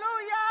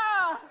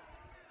 aleluya.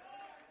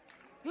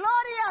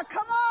 Gloria,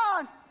 come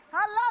on.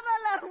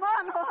 Alábale,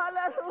 hermano,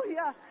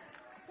 aleluya.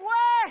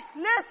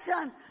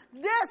 Listen,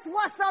 this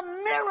was a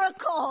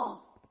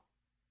miracle.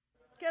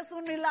 ¿Qué es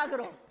un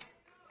milagro?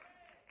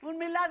 Un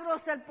milagro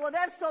es el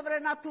poder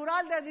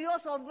sobrenatural de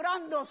Dios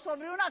obrando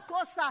sobre una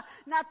cosa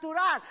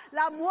natural.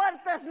 La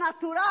muerte es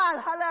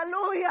natural,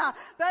 aleluya.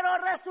 Pero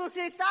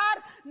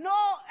resucitar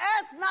no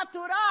es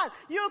natural.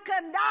 You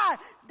can die.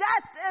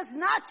 Death is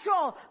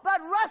natural, but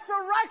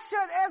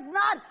resurrection is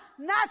not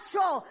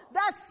natural.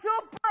 That's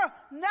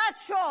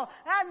supernatural.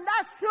 And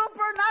that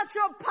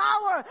supernatural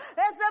power,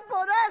 ese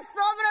poder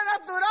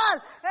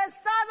sobrenatural,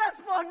 está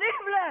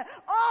disponible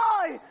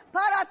hoy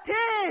para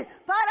ti,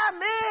 para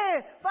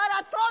mí,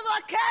 para todo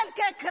aquel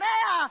que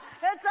crea.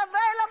 It's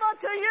available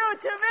to you,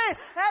 to me,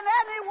 and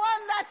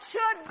anyone that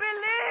should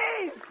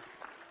believe.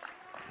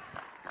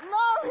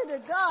 Glory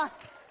to God.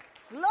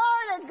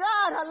 Glory to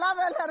God.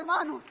 Alábale,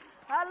 hermano.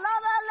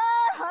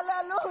 Alábale,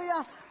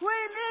 hallelujah. We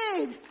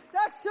need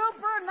the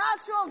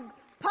supernatural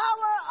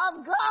power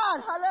of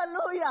God,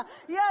 hallelujah.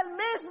 Y el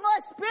mismo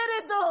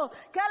Espíritu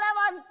que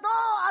levantó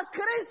a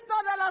Cristo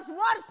de los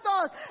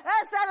muertos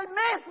es el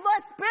mismo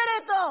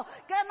Espíritu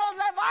que nos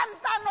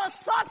levanta a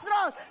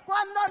nosotros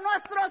cuando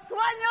nuestro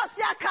sueño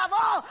se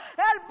acabó.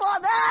 El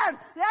poder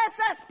de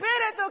ese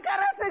Espíritu que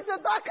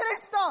resucitó a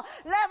Cristo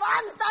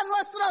levanta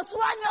nuestro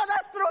sueño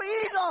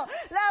destruido.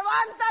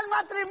 Levanta el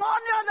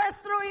matrimonio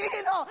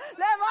destruido.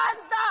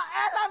 Levanta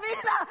la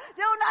vida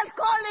de un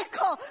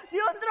alcohólico, de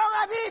un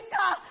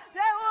drogadicta,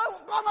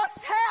 como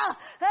sea.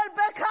 El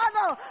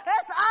pecado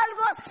es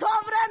algo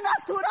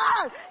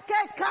sobrenatural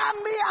que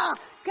cambia,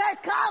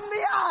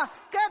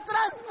 que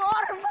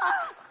transforma.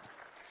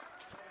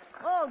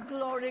 Oh,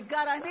 glory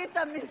God. I need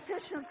the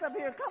musicians up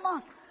here. Come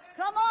on.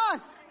 Come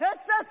on.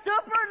 It's the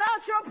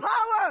supernatural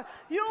power.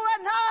 You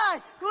and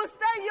I,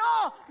 usted y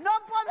yo, no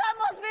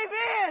podemos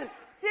vivir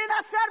sin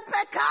hacer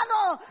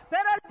pecado,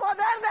 pero el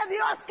poder de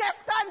Dios que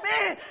está en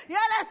mí y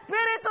el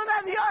Espíritu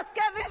de Dios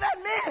que vive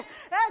en mí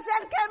es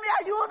el que me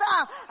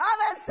ayuda a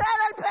vencer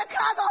el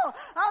pecado,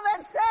 a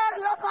vencer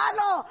lo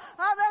malo,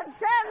 a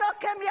vencer lo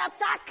que me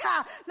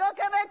ataca, lo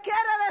que me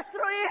quiere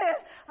destruir,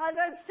 a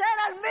vencer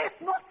al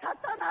mismo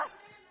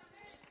Satanás.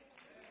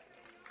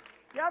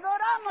 Y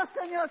adoramos,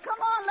 Señor.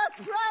 Come on, let's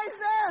praise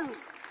Him.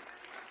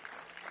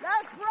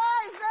 Let's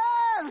praise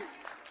Him.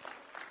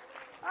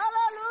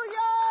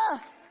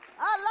 Aleluya.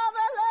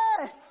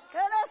 Alábele.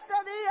 En este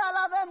día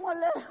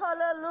alabémosle.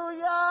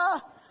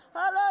 Aleluya.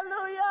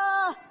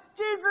 Aleluya.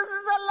 Jesus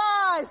is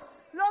alive.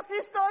 Los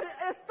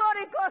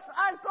históricos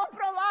han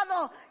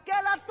comprobado que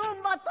la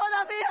tumba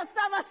todavía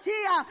está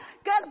vacía,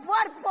 que el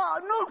cuerpo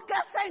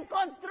nunca se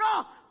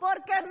encontró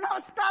porque no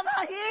estaba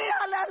allí.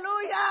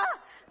 Aleluya.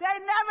 They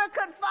never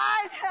could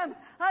find him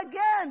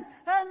again.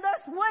 And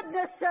there's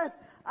witnesses.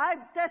 Hay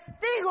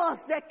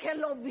testigos de que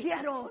lo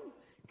vieron,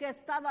 que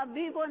estaba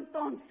vivo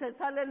entonces.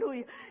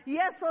 Aleluya. Y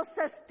esos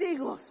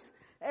testigos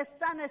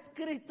están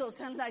escritos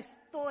en la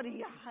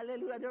historia.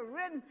 Aleluya. They're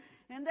written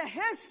in the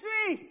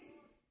history.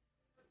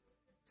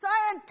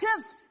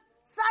 Scientists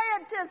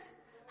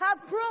have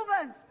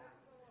proven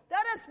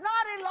that it's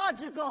not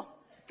illogical,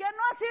 que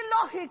no es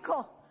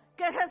ilógico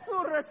que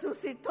Jesús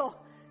resucitó,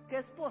 que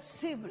es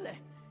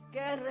posible que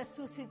Él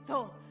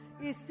resucitó.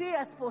 Y sí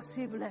es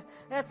posible.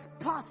 It's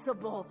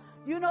possible.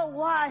 You know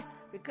why?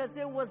 Because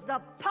it was the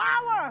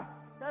power,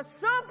 the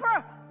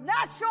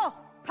supernatural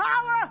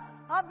power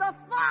of the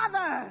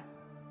Father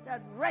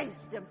that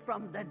raised him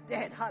from the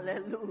dead.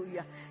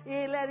 Hallelujah.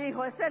 Y le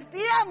dijo, es el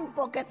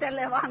tiempo que te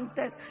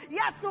levantes.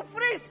 Ya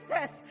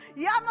sufriste,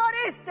 ya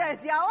moriste,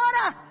 y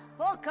ahora,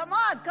 oh, come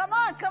on.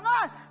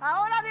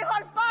 Ahora dijo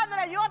al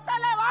Padre, yo te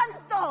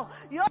levanto,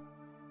 y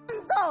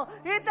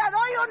te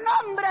doy un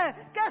nombre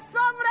que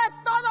sobre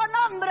todo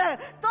nombre,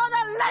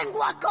 toda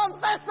lengua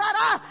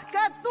confesará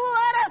que tú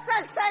eres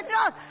el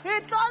Señor,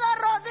 y toda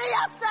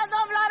rodilla se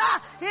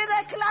doblará y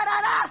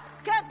declarará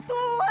que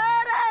tú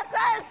eres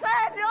el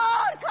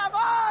Señor. Come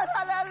on,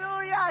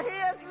 aleluya. He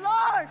is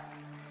Lord.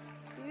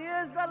 He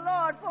is the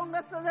Lord.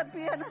 Póngase de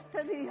pie en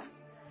este día.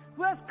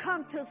 We have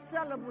come to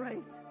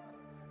celebrate.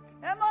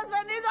 Hemos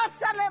venido a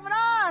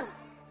celebrar.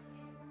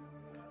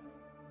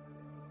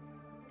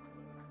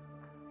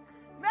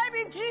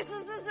 Maybe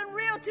Jesus isn't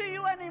real to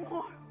you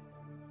anymore.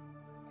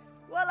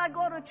 Well, I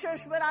go to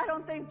church, but I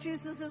don't think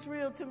Jesus is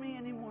real to me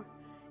anymore.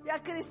 Ya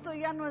Cristo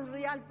ya no es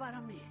real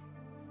para mí.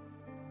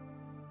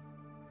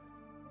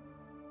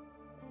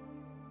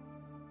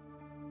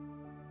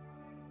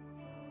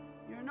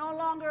 You're no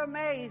longer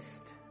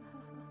amazed.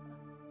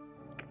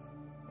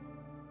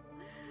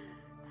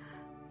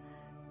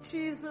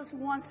 Jesus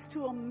wants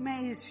to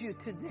amaze you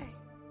today.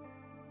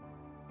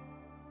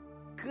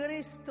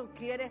 Cristo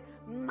quiere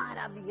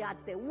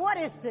maravillarte. What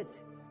is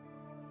it?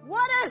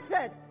 What is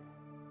it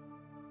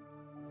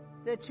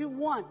that you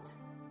want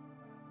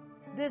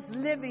this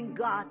living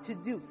God to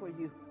do for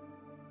you?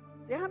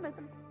 Déjame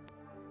ver.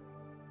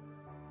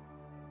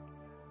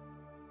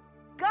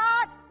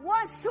 God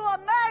wants to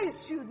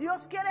amaze you.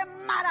 Dios quiere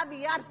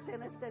maravillarte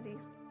en este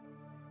día.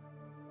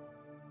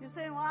 You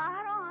say, well,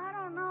 I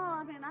don't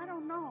know. I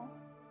don't know.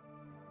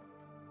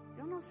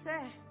 Yo no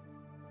sé.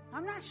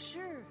 I'm not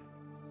sure.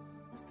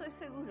 No estoy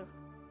seguro.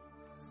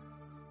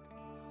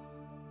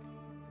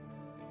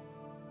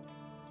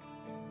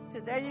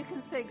 Today you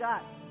can say,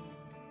 God,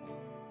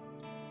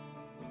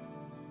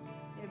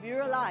 if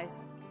you're alive,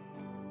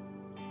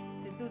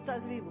 si tú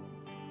estás vivo,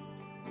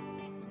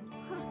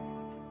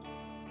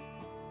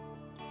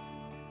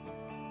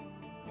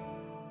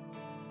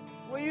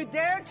 will you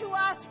dare to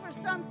ask for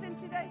something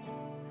today?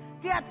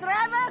 ¿Te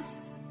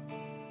atreves?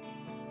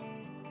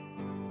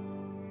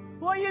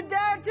 Will you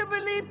dare to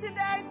believe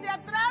today? ¿Te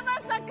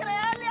atreves a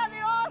creerle a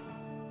Dios?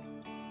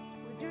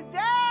 Would you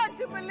dare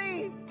to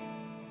believe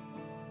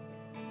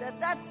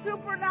that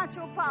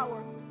supernatural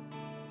power,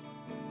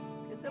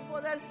 ese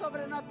poder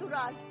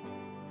sobrenatural,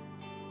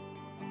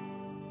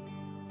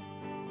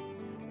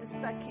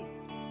 está aquí?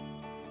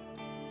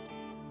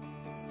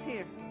 It's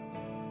here.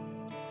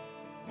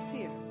 It's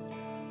here.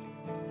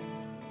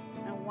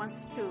 And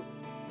wants to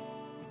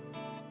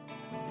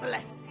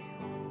bless you.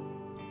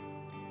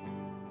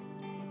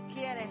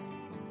 Quiere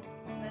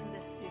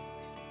bendecirte,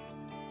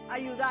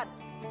 ayudar,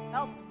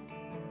 help.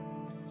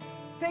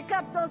 Pick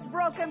up those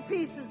broken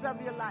pieces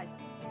of your life.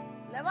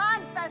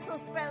 Levanta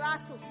esos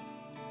pedazos.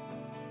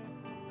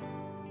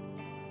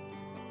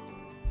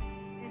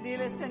 Y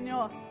dile,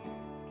 Señor,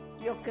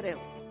 yo creo.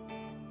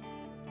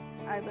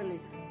 I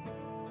believe.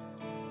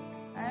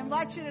 I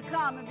invite you to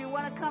come. If you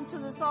want to come to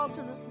this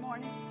altar this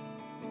morning,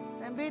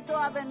 te invito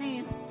a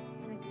venir.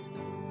 Thank you, sir.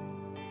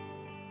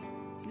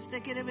 Si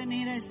usted quiere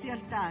venir a este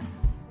altar,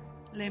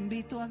 le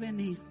invito a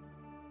venir.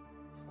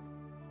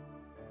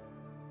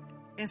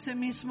 Ese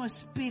mismo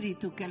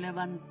espíritu que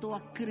levantó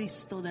a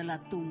Cristo de la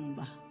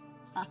tumba.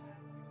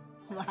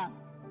 Wow.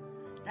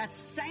 That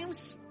same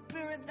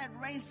spirit that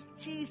raised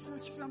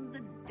Jesus from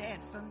the dead,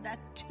 from that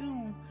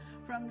tomb,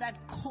 from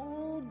that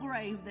cold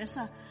grave, de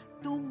esa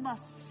tumba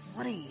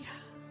fría.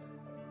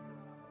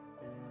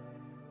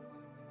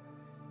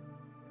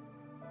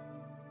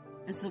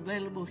 It's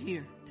available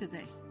here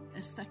today.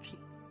 Está aquí.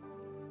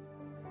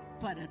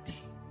 Para ti.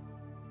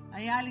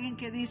 Hay alguien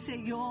que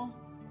dice, yo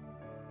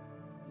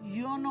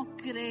no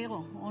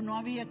creo o no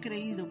había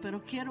creído,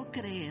 pero quiero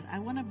creer. I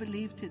want to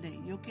believe today.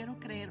 Yo quiero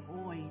creer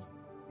hoy.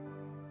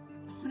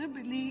 I want to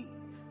believe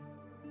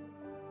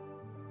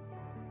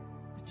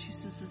that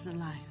Jesus is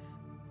alive.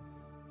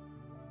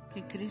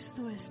 Que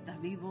Cristo está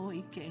vivo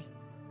y que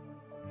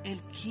Él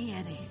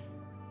quiere.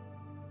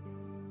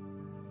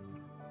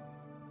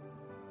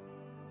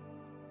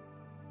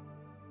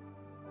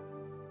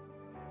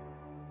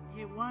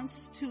 He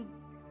wants to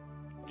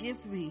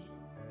give me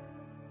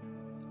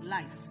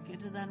life.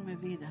 Quiere darme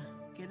vida.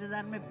 Quiere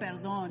darme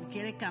perdón.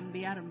 Quiere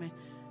cambiarme.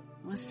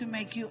 Wants to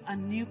make you a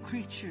new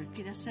creature.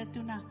 Quiere hacerte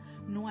una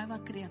nueva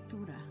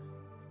criatura.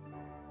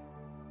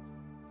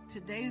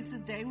 Today is the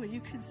day where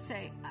you can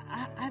say,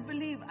 I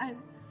believe.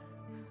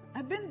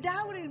 I've been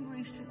doubting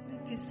recently.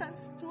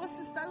 Quizás tú has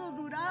estado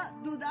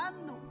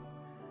dudando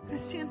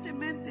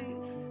recientemente.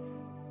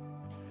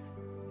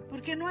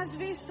 Porque no has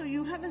visto.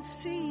 You haven't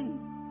seen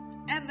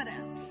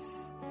evidence.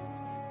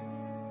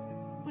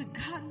 But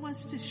God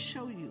wants to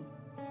show you.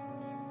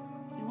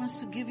 He wants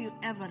to give you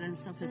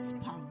evidence of His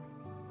power.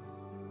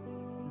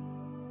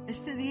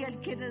 Este día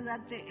Él quiere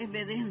darte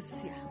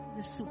evidencia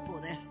de su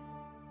poder.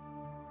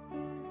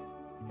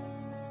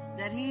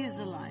 That He is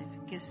alive.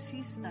 Que sí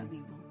está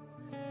vivo.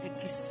 Y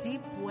que sí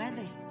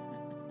puede.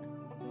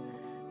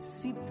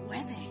 Sí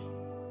puede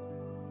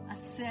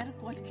hacer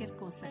cualquier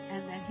cosa.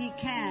 And that He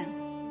can.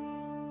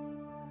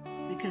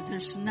 Because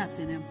there's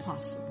nothing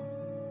impossible.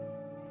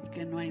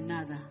 Porque no hay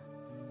nada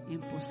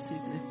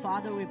imposible.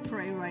 Father, we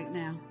pray right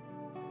now.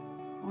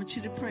 I want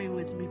you to pray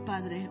with me,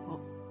 Padre.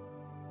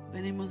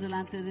 Venimos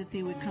delante de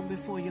ti. We come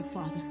before you,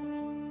 Father.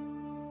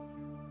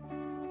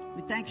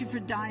 We thank you for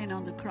dying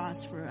on the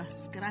cross for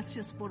us.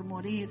 Gracias por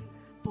morir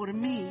por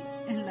mí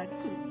en la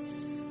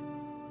cruz.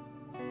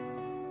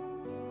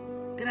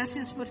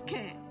 Gracias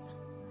porque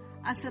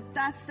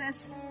aceptaste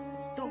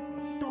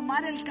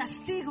tomar el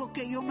castigo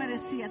que yo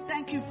merecía.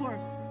 Thank you for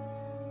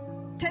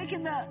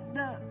taking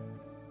the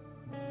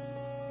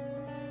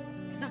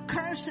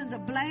curse and the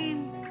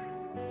blame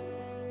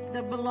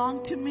that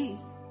belonged to me.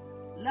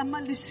 La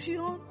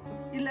maldición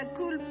y la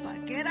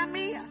culpa que era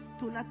mía,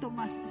 tú la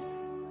tomaste.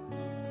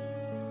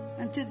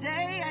 And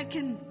today I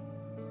can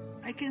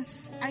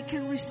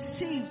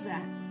receive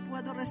that.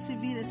 Puedo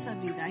recibir esa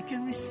vida. I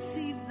can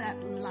receive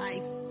that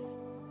life.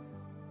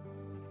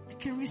 I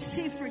can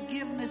receive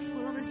forgiveness.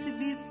 Puedo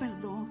recibir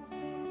perdón.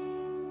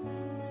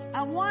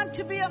 I want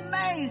to be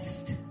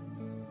amazed.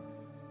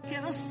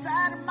 Quiero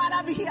estar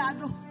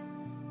maravillado.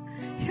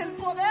 Y el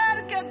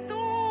poder que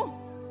tú,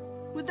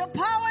 with the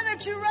power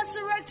that you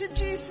resurrected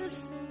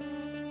Jesus,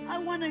 I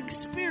want to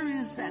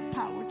experience that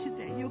power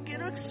today. Yo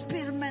quiero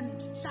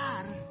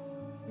experimentar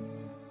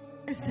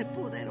ese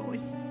poder hoy.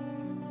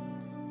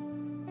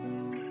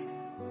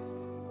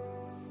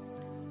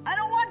 I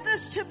don't want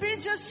this to be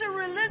just a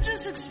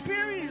religious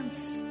experience.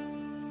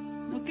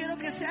 No quiero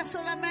que sea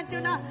solamente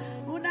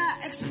una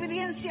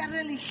experiencia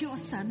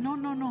religiosa. No.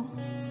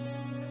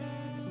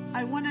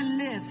 I want to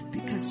live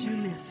because you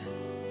live.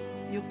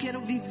 Yo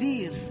quiero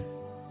vivir.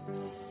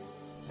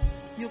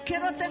 Yo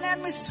quiero tener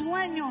mis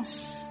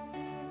sueños.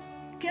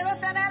 Quiero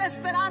tener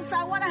esperanza.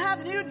 I want to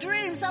have new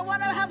dreams. I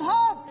want to have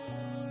hope.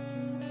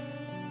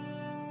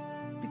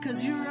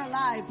 Because you're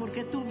alive.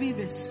 Porque tú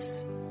vives.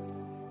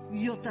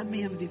 Yo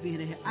también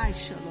viviré. I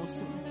shall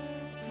also.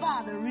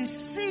 Father,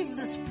 receive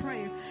this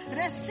prayer.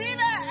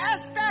 Recibe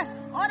esta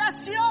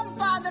oración,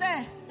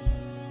 Padre.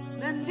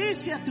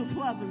 Bendice a tu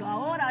pueblo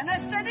ahora, en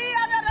este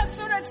día de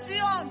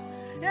resurrección.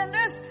 In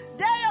this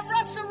day of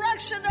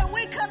resurrection that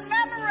we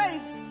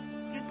commemorate.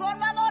 Que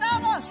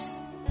conmemoramos.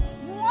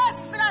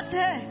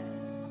 Muéstrate.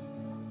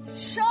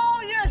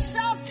 Show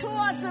yourself to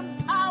us in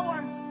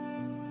power.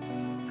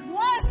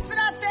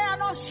 Muéstrate a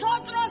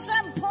nosotros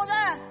en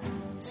poder.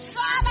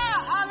 Sana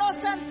a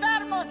los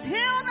enfermos.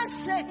 Heal the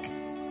sick.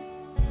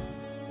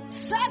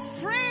 Set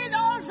free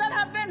those that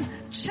have been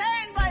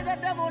chained by the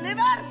devil.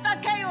 Liberta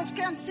aquellos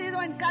que han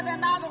sido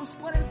encadenados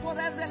por el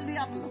poder del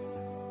diablo.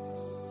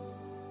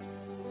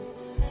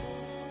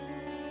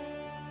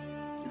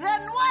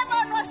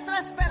 Renueva nuestra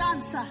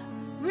esperanza.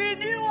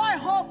 Renew our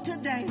hope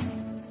today.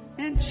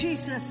 In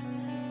Jesus,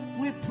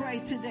 we pray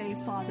today,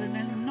 Father. En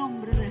el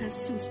nombre de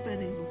Jesús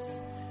pedimos.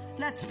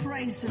 Let's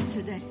praise Him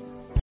today.